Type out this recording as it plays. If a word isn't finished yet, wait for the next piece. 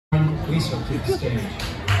Lisa, take the stage.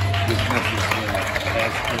 This message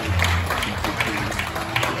has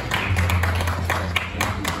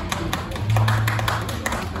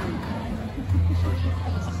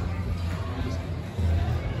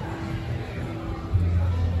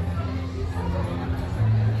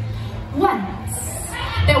Once,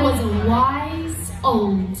 there was a wise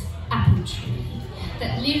old apple tree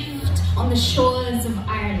that lived on the shores of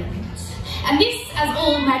Ireland. And this, as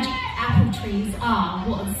all magic apple trees are,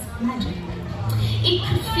 was magic. It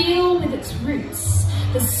could feel with its roots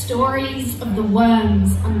the stories of the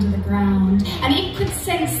worms under the ground, and it could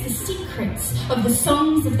sense the secrets of the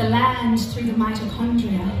songs of the land through the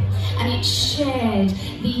mitochondria. And it shared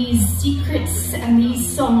these secrets and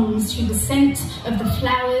these songs through the scent of the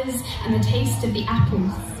flowers and the taste of the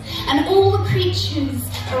apples. And all the creatures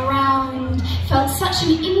around felt such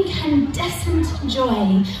an incandescent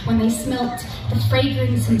joy when they smelt the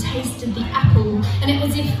fragrance and tasted the apple, and it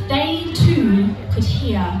was as if they too could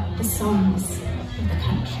hear the songs of the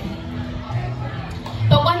country.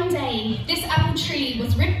 But one day, this apple tree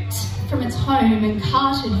was ripped from its home and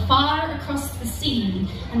carted far across the sea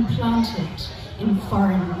and planted in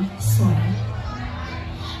foreign soil.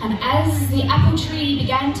 And as the apple tree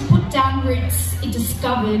began to put down roots, it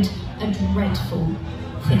discovered a dreadful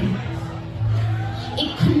thing.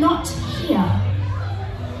 It could not hear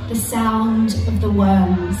the sound of the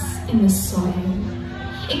worms in the soil.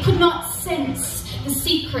 It could not sense the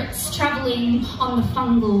secrets travelling on the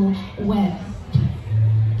fungal web.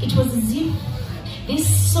 It was as if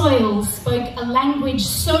this soil spoke a language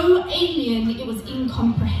so alien it was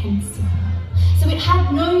incomprehensible. So it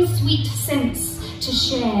had no sweet scents to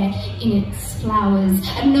share in its flowers,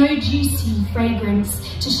 and no juicy fragrance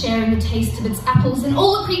to share in the taste of its apples, and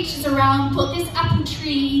all the creatures around thought this apple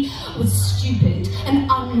tree was stupid, an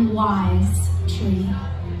unwise tree.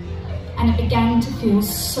 And it began to feel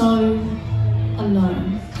so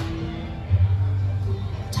alone.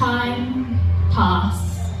 Time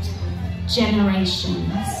passed,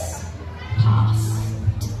 generations passed.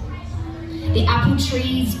 The apple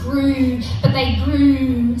trees grew, but they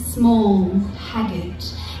grew small, haggard,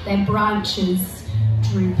 their branches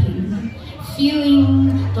drooping,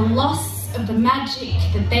 feeling the loss of the magic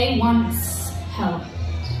that they once held.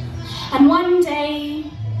 And one day,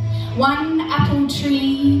 one apple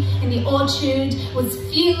tree in the orchard was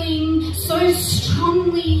feeling so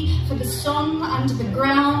strongly for the song under the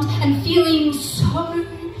ground and feeling so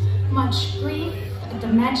much grief at the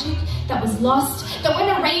magic that was lost, that when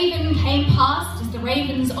a raven came past, as the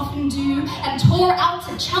ravens often do, and tore out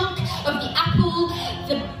a chunk of the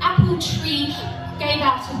apple tree gave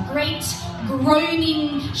out a great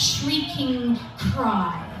groaning, shrieking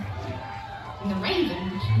cry. And the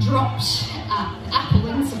raven dropped the apple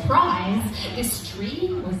in surprise. This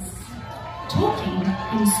tree was talking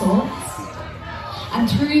in sorts. And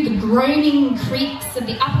through the groaning creaks of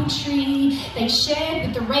the apple tree, they shared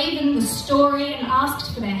with the raven the story and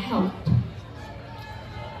asked for their help.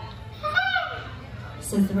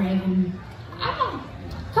 Says the raven, come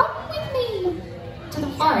with me to the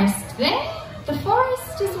forest. There, the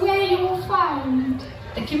forest is where you will find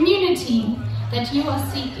the community that you are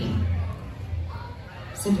seeking.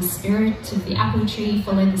 So the spirit of the apple tree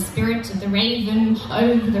followed the spirit of the raven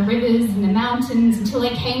over the rivers and the mountains until they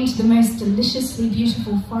came to the most deliciously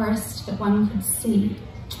beautiful forest that one could see.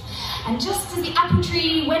 And just as the apple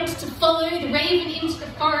tree went to follow the raven into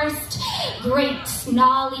the forest, great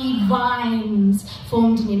gnarly vines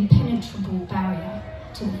formed an impenetrable barrier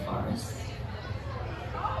to the forest.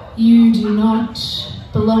 You do not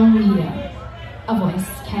belong here, a voice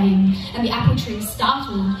came, and the apple tree,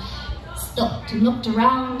 startled, stopped and looked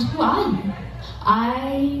around. Who are you?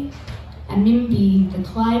 I am Nimby, the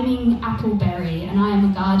climbing appleberry, and I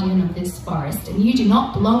am a guardian of this forest, and you do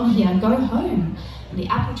not belong here. Go home. And the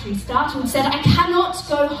apple tree startled said, I cannot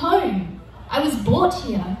go home. I was brought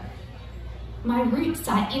here. My roots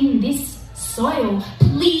are in this soil.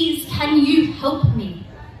 Please, can you help me?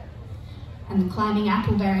 And the climbing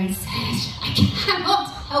appleberry said, I cannot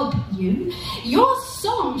help you. Your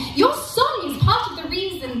song is part of the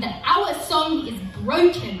reason that our song is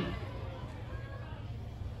broken.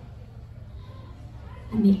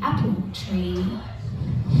 And the apple tree,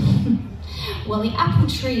 well, the apple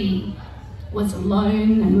tree was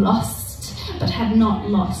alone and lost, but had not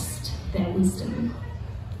lost their wisdom.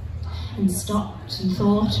 And stopped and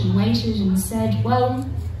thought and waited and said, well,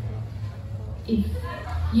 if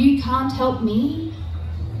you can't help me,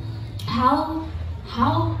 how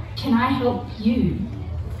can I help you?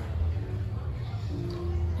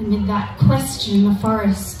 And with that question, the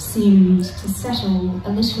forest seemed to settle a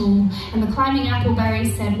little, and the climbing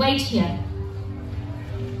appleberry said, wait here.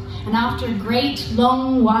 And after a great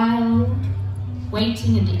long while,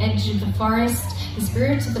 waiting at the edge of the forest, the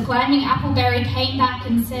spirit of the climbing appleberry came back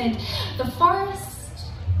and said, "The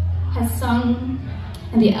forest has sung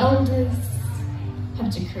and the elders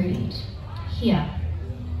have decreed. Here,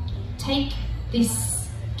 take this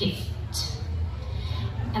gift."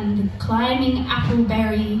 And the climbing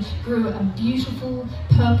appleberry grew a beautiful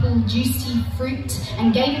purple juicy fruit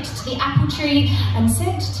and gave it to the apple tree and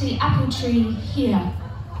said to the apple tree, "Here,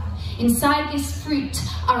 inside this fruit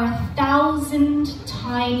are 1,000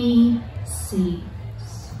 tiny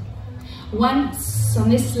seeds. Once on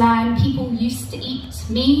this land people used to eat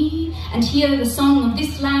me and hear the song of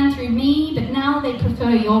this land through me, but now they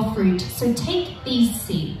prefer your fruit. So take these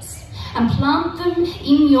seeds and plant them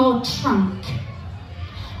in your trunk.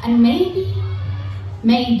 And maybe,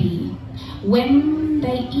 when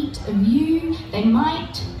they eat of you, they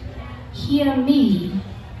might hear me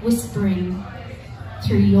whispering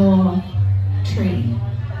through your tree."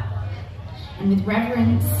 And with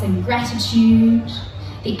reverence and gratitude,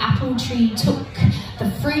 the apple tree took the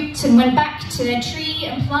fruit and went back to their tree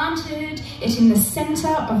and planted it in the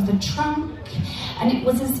center of the trunk. And it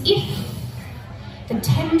was as if the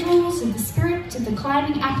tendrils of the spirit of the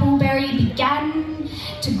climbing appleberry began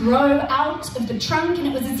to grow out of the trunk, and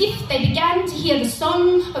it was as if they began to hear the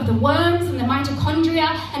song of the worms and the mitochondria,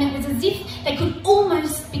 and it was as if they could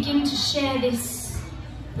almost begin to share this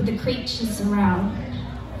with the creatures around.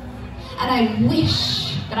 And I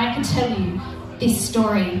wish that I could tell you this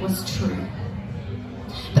story was true.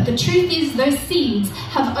 But the truth is, those seeds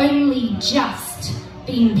have only just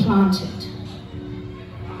been planted.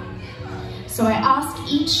 So I ask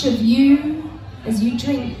each of you, as you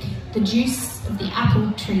drink the juice of the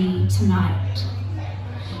apple tree tonight,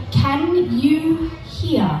 can you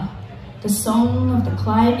hear the song of the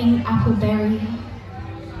climbing appleberry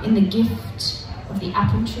in the gift of the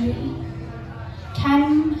apple tree?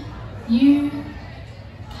 Can you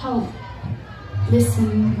help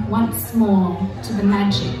listen once more to the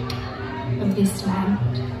magic of this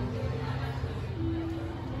land?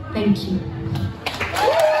 Thank you.